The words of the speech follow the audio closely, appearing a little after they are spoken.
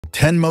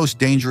10 Most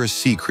Dangerous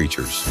Sea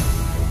Creatures.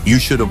 You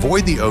should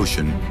avoid the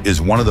ocean is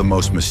one of the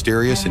most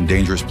mysterious and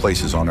dangerous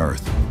places on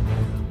Earth.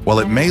 While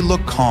it may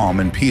look calm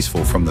and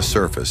peaceful from the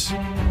surface,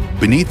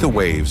 beneath the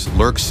waves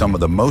lurk some of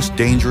the most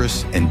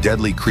dangerous and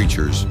deadly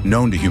creatures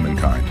known to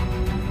humankind.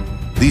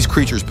 These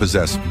creatures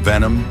possess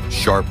venom,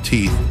 sharp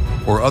teeth,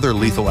 or other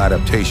lethal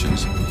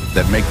adaptations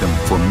that make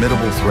them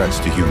formidable threats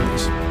to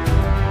humans.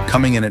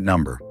 Coming in at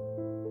number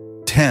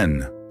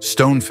 10.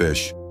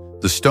 Stonefish.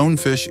 The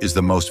stonefish is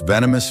the most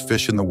venomous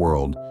fish in the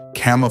world,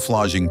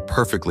 camouflaging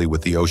perfectly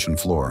with the ocean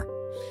floor.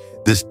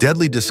 This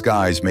deadly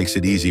disguise makes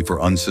it easy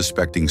for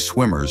unsuspecting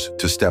swimmers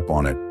to step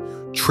on it,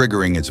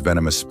 triggering its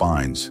venomous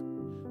spines.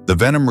 The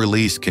venom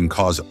release can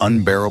cause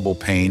unbearable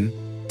pain,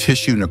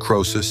 tissue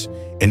necrosis,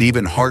 and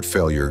even heart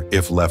failure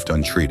if left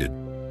untreated.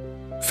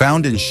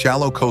 Found in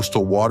shallow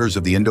coastal waters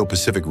of the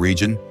Indo-Pacific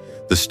region,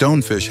 the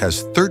stonefish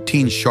has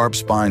 13 sharp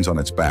spines on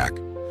its back.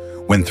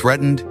 When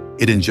threatened,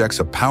 it injects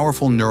a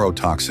powerful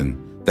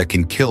neurotoxin that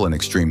can kill in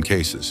extreme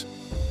cases.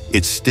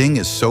 Its sting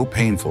is so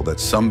painful that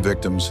some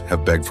victims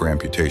have begged for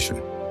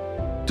amputation.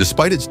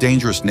 Despite its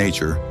dangerous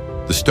nature,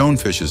 the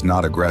stonefish is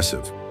not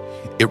aggressive.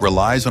 It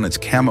relies on its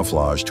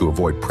camouflage to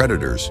avoid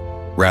predators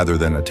rather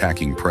than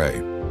attacking prey.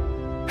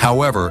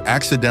 However,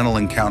 accidental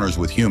encounters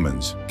with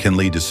humans can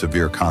lead to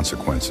severe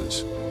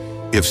consequences.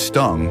 If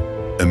stung,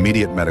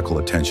 immediate medical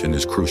attention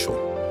is crucial.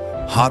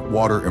 Hot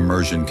water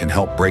immersion can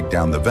help break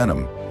down the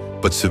venom,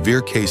 but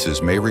severe cases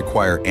may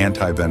require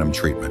anti-venom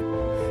treatment.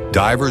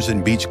 Divers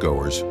and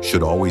beachgoers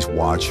should always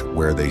watch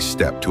where they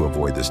step to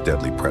avoid this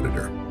deadly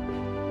predator.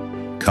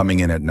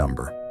 Coming in at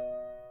number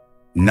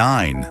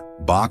 9.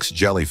 Box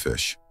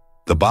jellyfish.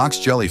 The box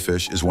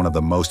jellyfish is one of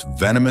the most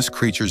venomous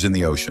creatures in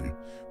the ocean,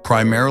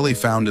 primarily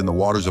found in the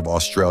waters of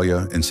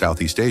Australia and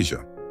Southeast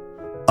Asia.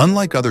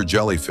 Unlike other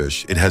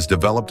jellyfish, it has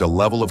developed a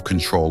level of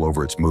control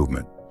over its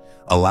movement,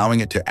 allowing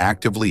it to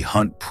actively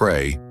hunt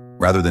prey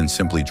rather than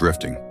simply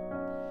drifting.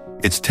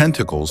 Its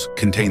tentacles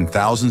contain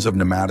thousands of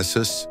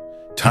nematocysts,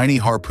 tiny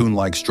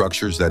harpoon-like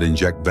structures that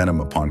inject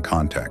venom upon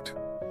contact.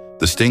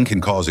 The sting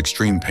can cause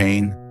extreme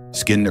pain,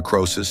 skin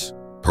necrosis,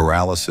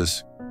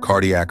 paralysis,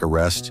 cardiac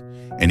arrest,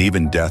 and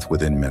even death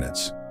within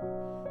minutes.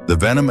 The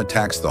venom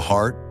attacks the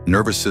heart,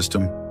 nervous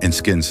system, and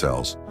skin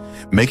cells,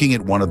 making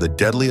it one of the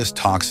deadliest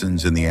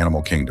toxins in the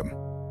animal kingdom.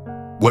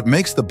 What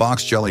makes the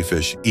box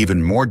jellyfish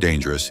even more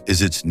dangerous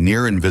is its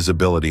near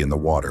invisibility in the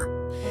water.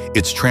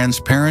 Its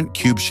transparent,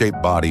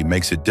 cube-shaped body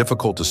makes it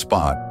difficult to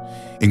spot,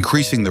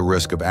 increasing the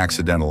risk of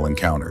accidental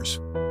encounters.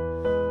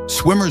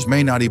 Swimmers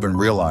may not even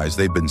realize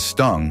they've been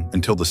stung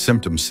until the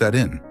symptoms set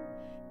in.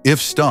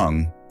 If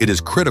stung, it is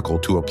critical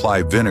to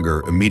apply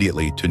vinegar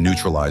immediately to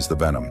neutralize the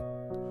venom.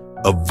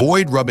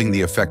 Avoid rubbing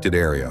the affected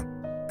area,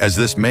 as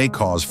this may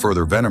cause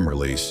further venom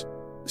release.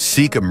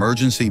 Seek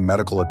emergency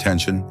medical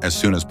attention as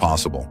soon as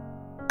possible.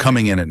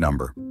 Coming in at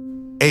number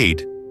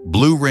 8.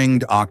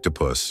 Blue-ringed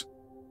octopus.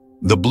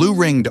 The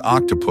blue-ringed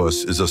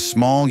octopus is a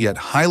small yet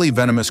highly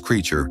venomous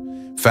creature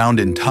found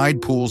in tide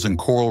pools and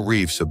coral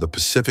reefs of the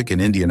Pacific and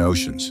Indian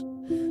Oceans.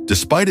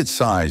 Despite its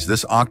size,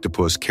 this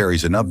octopus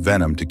carries enough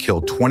venom to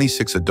kill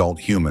 26 adult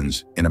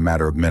humans in a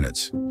matter of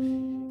minutes.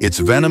 Its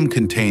venom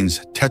contains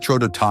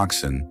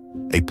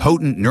tetrodotoxin, a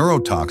potent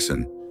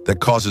neurotoxin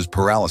that causes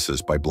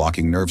paralysis by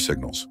blocking nerve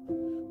signals.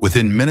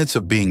 Within minutes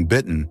of being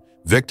bitten,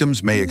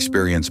 victims may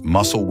experience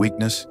muscle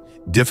weakness,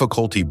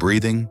 difficulty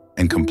breathing,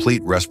 and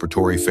complete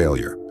respiratory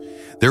failure.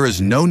 There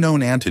is no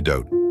known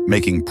antidote,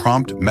 making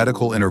prompt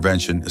medical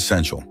intervention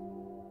essential.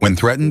 When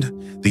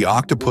threatened, the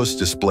octopus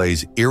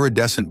displays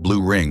iridescent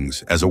blue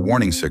rings as a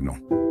warning signal.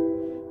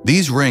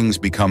 These rings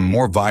become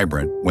more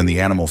vibrant when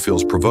the animal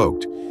feels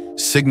provoked,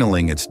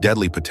 signaling its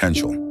deadly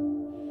potential.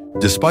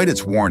 Despite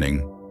its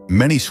warning,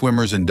 many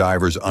swimmers and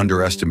divers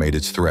underestimate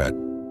its threat.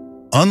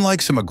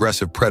 Unlike some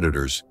aggressive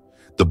predators,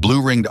 the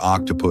blue-ringed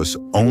octopus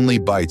only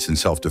bites in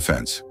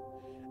self-defense.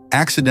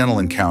 Accidental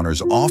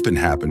encounters often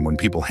happen when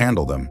people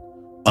handle them,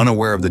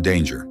 unaware of the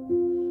danger.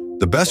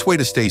 The best way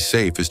to stay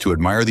safe is to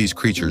admire these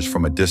creatures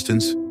from a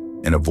distance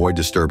and avoid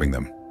disturbing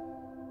them.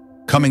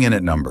 Coming in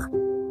at number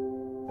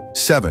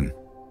 7.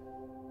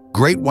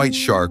 Great white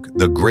shark.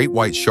 The great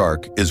white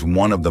shark is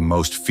one of the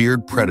most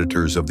feared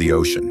predators of the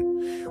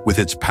ocean. With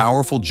its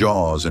powerful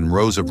jaws and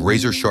rows of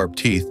razor-sharp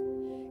teeth,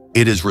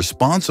 it is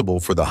responsible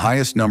for the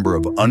highest number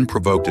of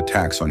unprovoked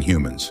attacks on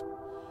humans.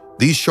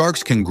 These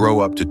sharks can grow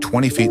up to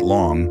 20 feet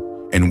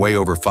long and weigh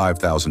over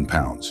 5,000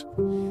 pounds.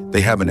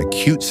 They have an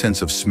acute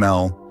sense of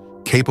smell,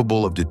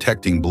 capable of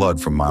detecting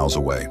blood from miles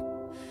away.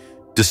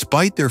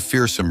 Despite their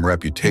fearsome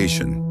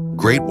reputation,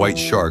 great white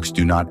sharks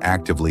do not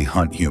actively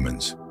hunt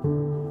humans.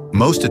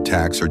 Most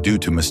attacks are due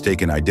to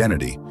mistaken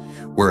identity,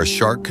 where a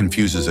shark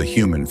confuses a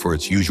human for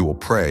its usual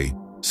prey,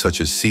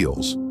 such as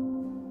seals.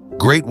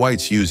 Great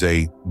whites use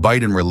a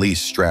bite-and-release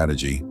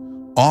strategy,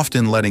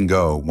 often letting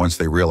go once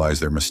they realize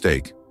their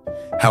mistake.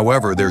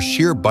 However, their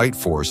sheer bite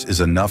force is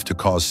enough to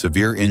cause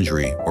severe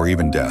injury or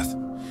even death.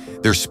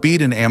 Their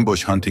speed and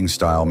ambush hunting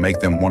style make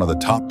them one of the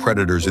top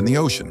predators in the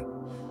ocean.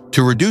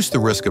 To reduce the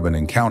risk of an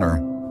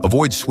encounter,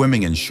 avoid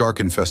swimming in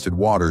shark-infested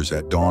waters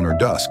at dawn or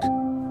dusk.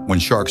 when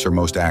sharks are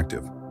most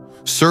active.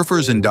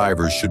 Surfers and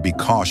divers should be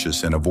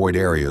cautious and avoid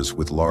areas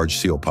with large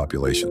seal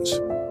populations.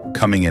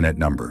 Coming in at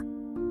number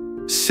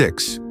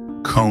 6.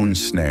 Cone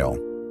snail.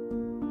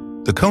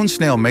 The cone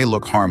snail may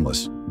look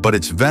harmless, but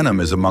its venom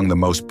is among the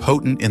most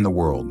potent in the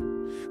world.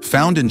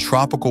 Found in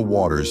tropical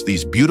waters,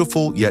 these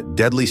beautiful yet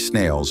deadly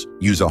snails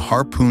use a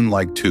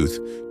harpoon-like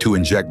tooth to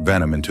inject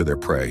venom into their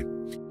prey.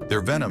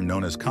 Their venom,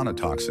 known as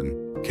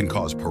conotoxin, can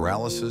cause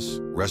paralysis,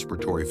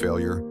 respiratory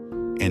failure,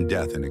 and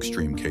death in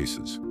extreme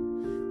cases.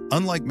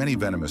 Unlike many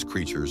venomous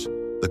creatures,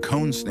 the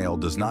cone snail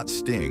does not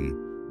sting,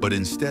 but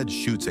instead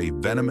shoots a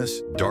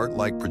venomous,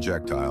 dart-like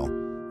projectile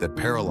that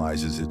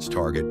paralyzes its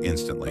target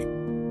instantly.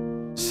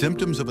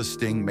 Symptoms of a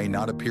sting may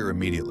not appear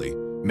immediately,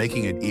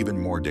 making it even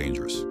more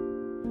dangerous.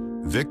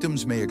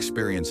 Victims may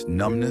experience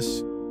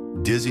numbness,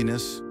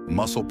 dizziness,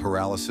 muscle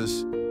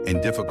paralysis,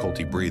 and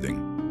difficulty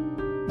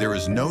breathing. There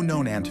is no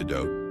known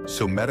antidote,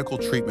 so medical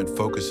treatment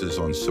focuses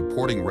on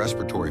supporting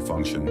respiratory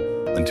function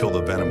until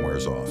the venom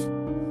wears off.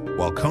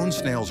 While cone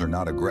snails are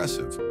not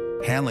aggressive,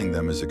 handling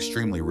them is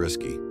extremely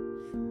risky.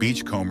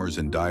 Beachcombers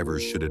and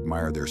divers should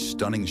admire their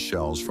stunning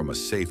shells from a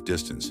safe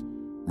distance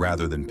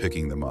rather than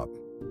picking them up.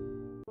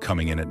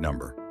 Coming in at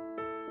number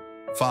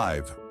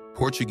 5.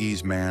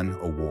 Portuguese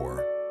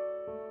man-o'-war.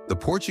 The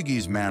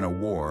Portuguese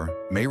man-o'-war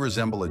may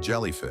resemble a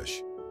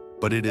jellyfish,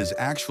 but it is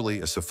actually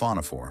a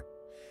siphonophore,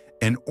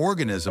 an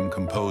organism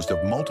composed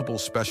of multiple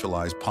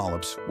specialized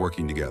polyps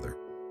working together.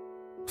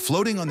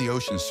 Floating on the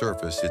ocean's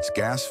surface, its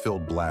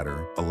gas-filled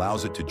bladder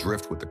allows it to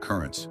drift with the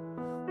currents,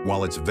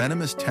 while its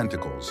venomous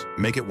tentacles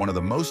make it one of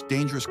the most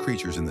dangerous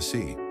creatures in the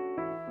sea.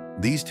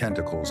 These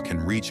tentacles can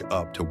reach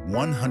up to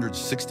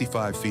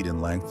 165 feet in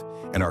length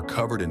and are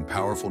covered in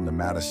powerful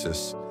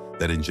nematocysts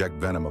that inject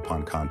venom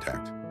upon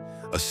contact.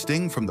 A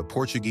sting from the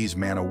Portuguese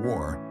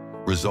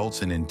man-o'-war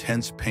results in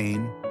intense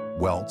pain,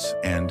 welts,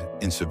 and,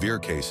 in severe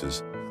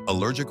cases,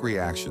 allergic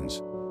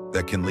reactions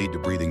that can lead to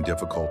breathing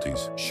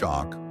difficulties,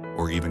 shock,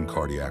 or even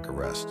cardiac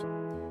arrest.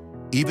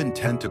 Even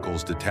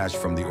tentacles detached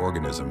from the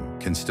organism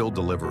can still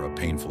deliver a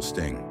painful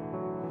sting.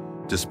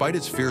 Despite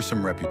its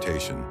fearsome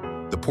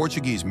reputation, the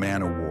Portuguese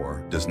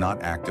man-o'-war does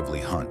not actively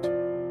hunt.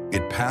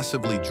 It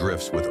passively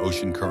drifts with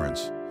ocean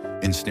currents,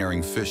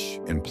 ensnaring fish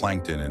and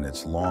plankton in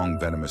its long,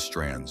 venomous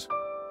strands.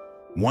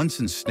 Once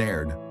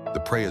ensnared, the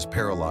prey is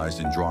paralyzed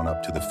and drawn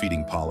up to the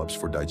feeding polyps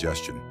for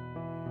digestion.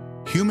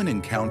 Human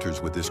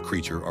encounters with this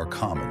creature are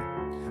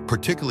common,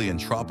 particularly in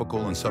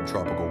tropical and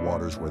subtropical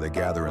waters where they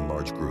gather in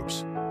large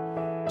groups.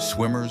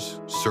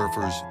 Swimmers,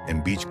 surfers,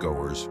 and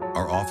beachgoers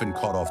are often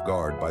caught off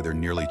guard by their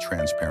nearly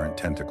transparent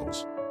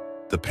tentacles.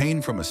 The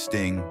pain from a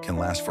sting can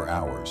last for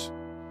hours,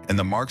 and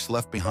the marks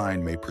left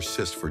behind may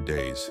persist for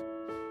days.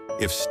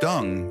 If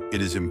stung,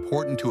 it is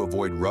important to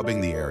avoid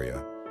rubbing the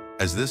area,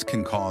 as this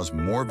can cause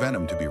more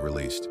venom to be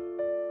released.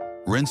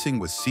 Rinsing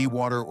with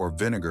seawater or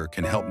vinegar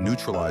can help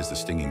neutralize the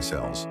stinging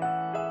cells,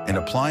 and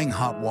applying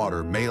hot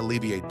water may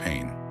alleviate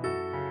pain.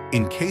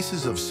 In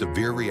cases of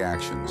severe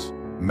reactions,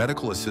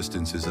 medical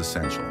assistance is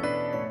essential.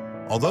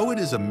 Although it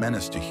is a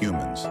menace to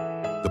humans,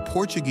 the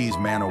Portuguese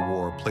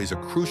man-o'-war plays a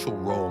crucial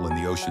role in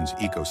the ocean's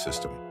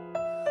ecosystem.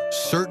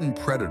 Certain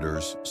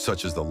predators,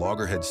 such as the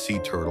loggerhead sea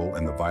turtle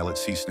and the violet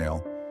sea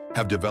snail,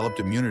 have developed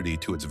immunity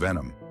to its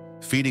venom,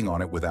 feeding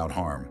on it without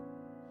harm.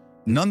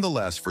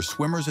 Nonetheless, for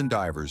swimmers and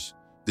divers,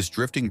 this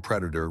drifting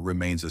predator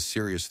remains a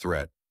serious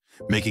threat,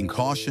 making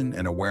caution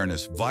and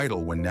awareness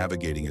vital when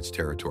navigating its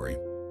territory.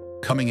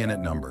 Coming in at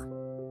number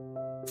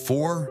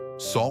 4.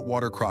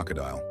 Saltwater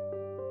crocodile.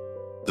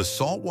 The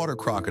saltwater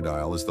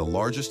crocodile is the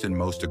largest and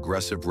most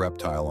aggressive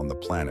reptile on the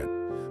planet,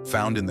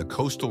 found in the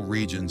coastal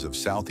regions of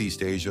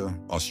Southeast Asia,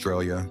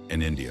 Australia,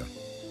 and India.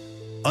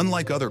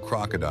 Unlike other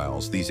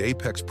crocodiles, these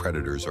apex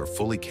predators are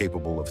fully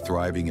capable of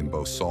thriving in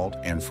both salt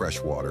and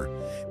fresh water,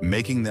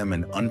 making them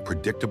an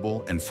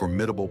unpredictable and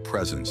formidable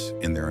presence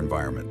in their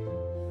environment.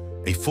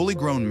 A fully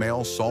grown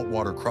male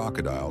saltwater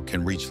crocodile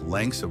can reach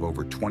lengths of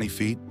over 20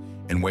 feet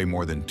and weigh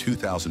more than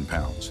 2,000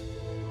 pounds.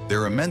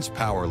 Their immense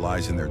power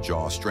lies in their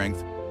jaw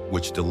strength,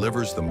 which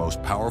delivers the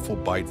most powerful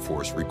bite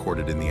force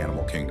recorded in the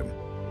animal kingdom.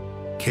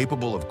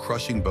 Capable of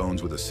crushing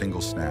bones with a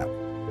single snap.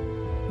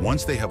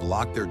 Once they have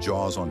locked their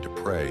jaws onto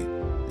prey,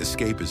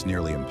 escape is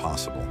nearly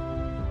impossible.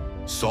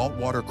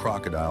 Saltwater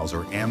crocodiles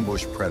are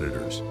ambush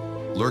predators,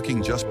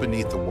 lurking just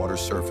beneath the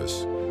water's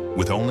surface,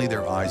 with only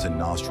their eyes and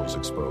nostrils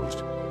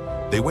exposed.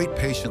 They wait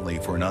patiently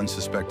for an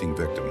unsuspecting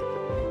victim,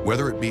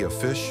 whether it be a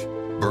fish,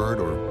 bird,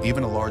 or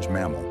even a large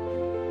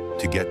mammal,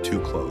 to get too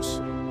close.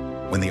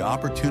 When the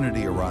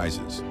opportunity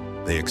arises,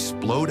 they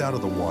explode out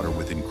of the water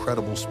with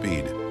incredible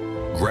speed,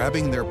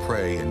 grabbing their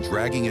prey and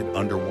dragging it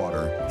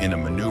underwater in a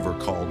maneuver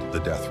called the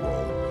death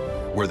roll,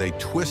 where they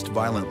twist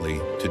violently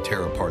to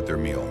tear apart their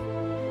meal.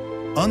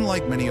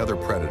 Unlike many other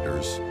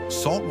predators,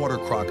 saltwater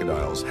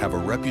crocodiles have a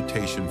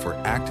reputation for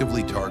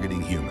actively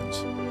targeting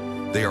humans.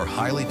 They are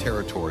highly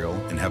territorial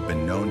and have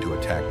been known to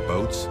attack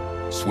boats,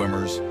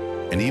 swimmers,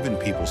 and even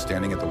people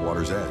standing at the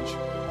water's edge.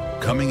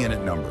 Coming in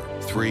at number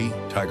 3,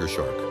 tiger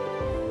shark.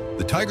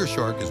 The tiger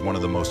shark is one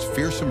of the most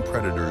fearsome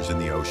predators in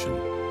the ocean,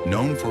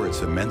 known for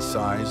its immense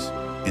size,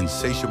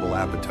 insatiable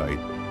appetite,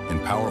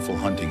 and powerful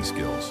hunting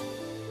skills.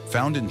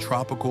 Found in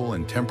tropical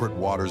and temperate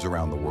waters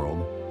around the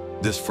world,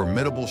 this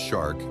formidable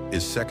shark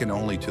is second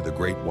only to the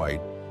great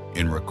white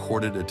in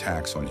recorded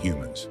attacks on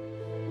humans.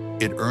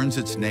 It earns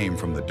its name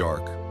from the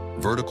dark,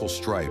 vertical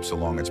stripes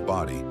along its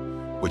body,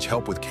 which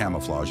help with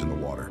camouflage in the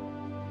water.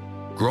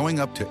 Growing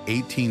up to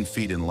 18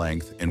 feet in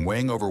length and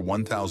weighing over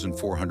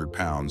 1,400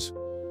 pounds,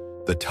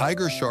 the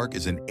tiger shark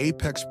is an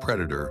apex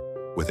predator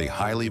with a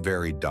highly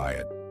varied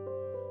diet.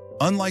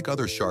 Unlike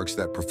other sharks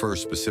that prefer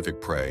specific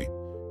prey,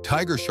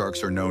 tiger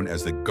sharks are known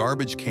as the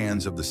garbage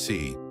cans of the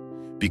sea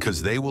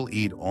because they will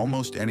eat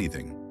almost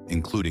anything,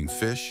 including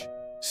fish,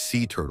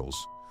 sea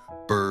turtles,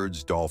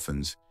 birds,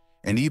 dolphins,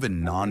 and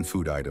even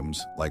non-food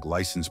items like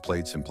license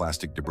plates and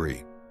plastic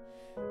debris.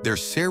 Their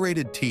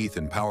serrated teeth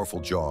and powerful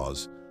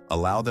jaws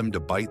allow them to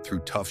bite through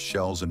tough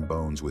shells and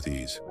bones with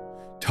ease.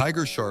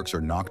 Tiger sharks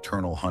are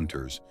nocturnal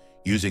hunters,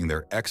 using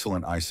their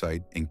excellent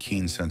eyesight and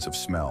keen sense of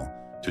smell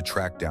to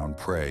track down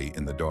prey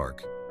in the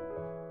dark.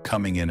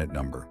 Coming in at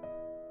number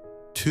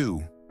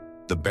 2,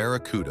 the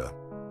barracuda.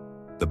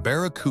 The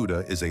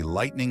barracuda is a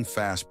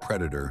lightning-fast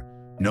predator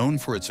known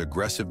for its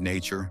aggressive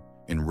nature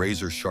and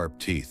razor-sharp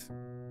teeth.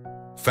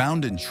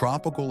 Found in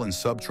tropical and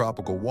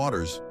subtropical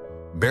waters,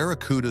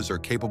 barracudas are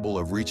capable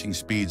of reaching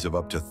speeds of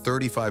up to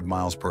 35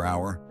 miles per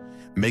hour,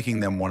 making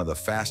them one of the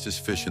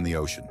fastest fish in the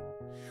ocean.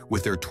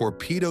 With their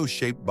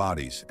torpedo-shaped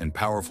bodies and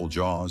powerful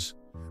jaws,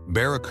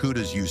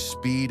 barracudas use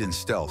speed and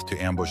stealth to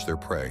ambush their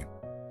prey.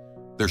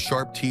 Their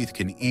sharp teeth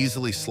can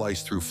easily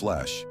slice through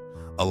flesh,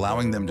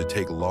 allowing them to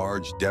take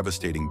large,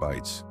 devastating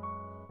bites.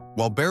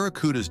 While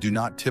barracudas do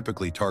not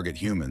typically target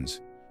humans,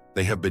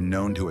 they have been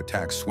known to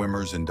attack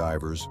swimmers and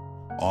divers,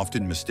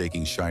 often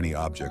mistaking shiny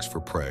objects for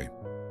prey.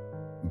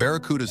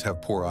 Barracudas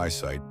have poor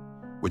eyesight,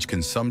 which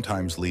can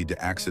sometimes lead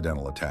to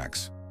accidental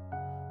attacks.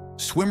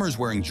 Swimmers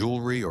wearing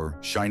jewelry or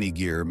shiny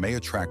gear may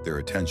attract their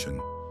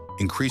attention,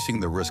 increasing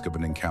the risk of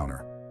an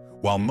encounter.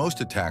 While most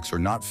attacks are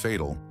not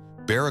fatal,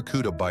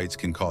 barracuda bites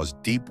can cause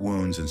deep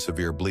wounds and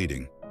severe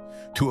bleeding.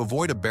 To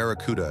avoid a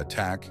barracuda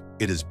attack,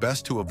 it is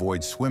best to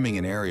avoid swimming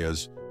in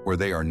areas where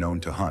they are known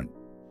to hunt.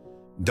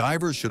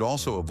 Divers should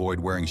also avoid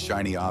wearing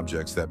shiny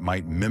objects that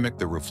might mimic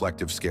the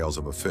reflective scales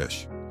of a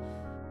fish.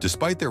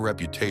 Despite their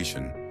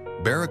reputation,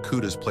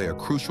 barracudas play a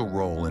crucial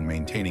role in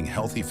maintaining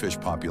healthy fish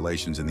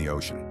populations in the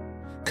ocean.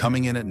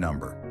 Coming in at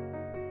number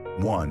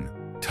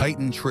 1,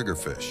 Titan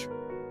triggerfish.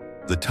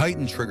 The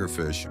Titan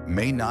triggerfish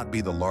may not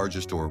be the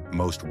largest or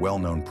most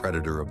well-known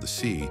predator of the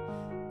sea,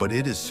 but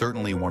it is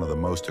certainly one of the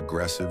most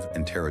aggressive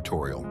and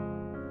territorial.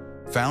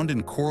 Found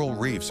in coral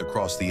reefs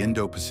across the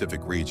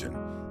Indo-Pacific region,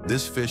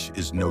 this fish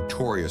is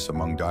notorious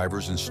among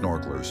divers and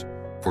snorkelers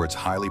for its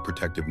highly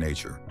protective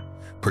nature,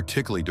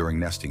 particularly during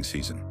nesting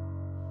season.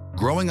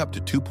 Growing up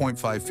to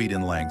 2.5 feet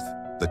in length,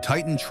 the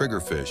Titan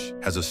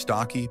triggerfish has a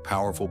stocky,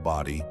 powerful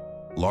body,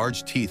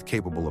 large teeth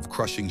capable of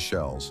crushing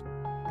shells,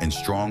 and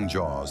strong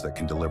jaws that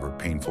can deliver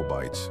painful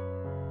bites.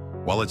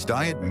 While its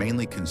diet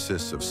mainly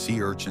consists of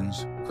sea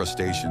urchins,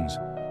 crustaceans,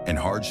 and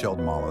hard-shelled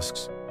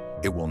mollusks,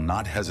 it will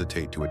not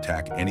hesitate to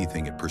attack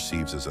anything it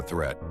perceives as a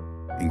threat,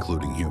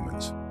 including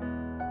humans.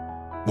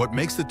 What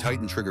makes the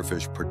Titan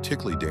triggerfish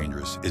particularly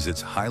dangerous is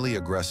its highly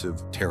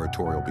aggressive,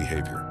 territorial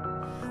behavior.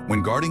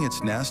 When guarding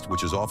its nest,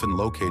 which is often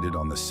located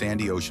on the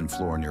sandy ocean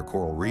floor near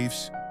coral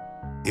reefs,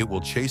 it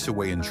will chase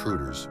away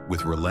intruders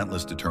with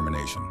relentless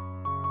determination.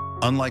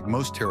 Unlike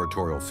most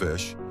territorial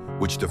fish,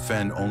 which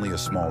defend only a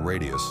small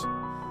radius,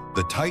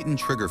 the Titan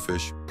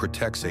triggerfish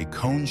protects a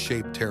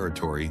cone-shaped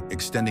territory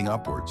extending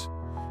upwards,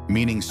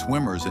 meaning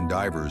swimmers and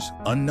divers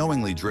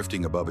unknowingly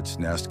drifting above its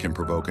nest can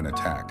provoke an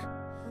attack.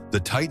 The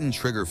Titan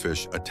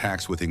triggerfish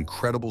attacks with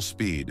incredible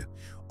speed,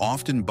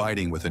 often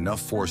biting with enough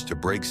force to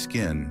break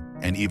skin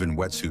and even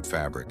wetsuit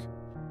fabric.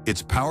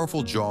 Its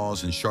powerful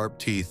jaws and sharp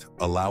teeth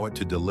allow it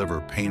to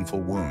deliver painful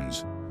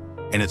wounds,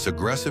 and its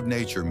aggressive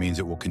nature means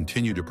it will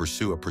continue to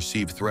pursue a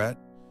perceived threat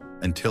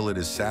until it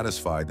is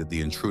satisfied that the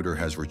intruder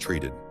has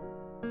retreated.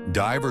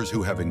 Divers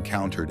who have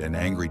encountered an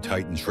angry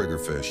Titan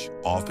triggerfish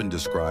often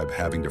describe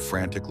having to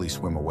frantically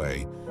swim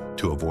away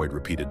to avoid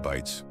repeated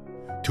bites.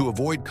 To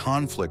avoid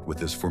conflict with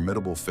this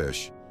formidable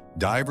fish,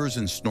 divers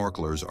and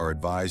snorkelers are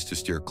advised to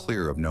steer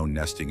clear of known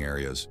nesting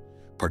areas,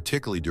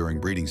 particularly during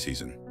breeding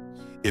season.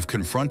 If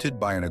confronted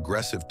by an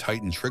aggressive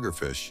Titan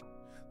triggerfish,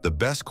 the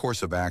best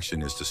course of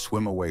action is to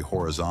swim away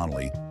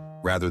horizontally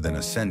rather than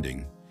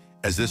ascending,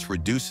 as this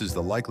reduces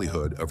the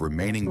likelihood of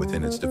remaining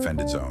within its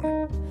defended zone.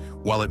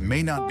 While it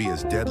may not be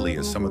as deadly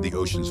as some of the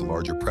ocean's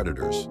larger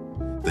predators,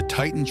 the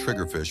Titan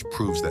triggerfish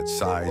proves that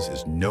size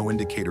is no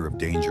indicator of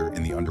danger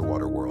in the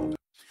underwater world.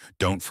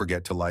 Don't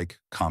forget to like,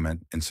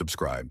 comment, and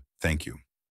subscribe. Thank you.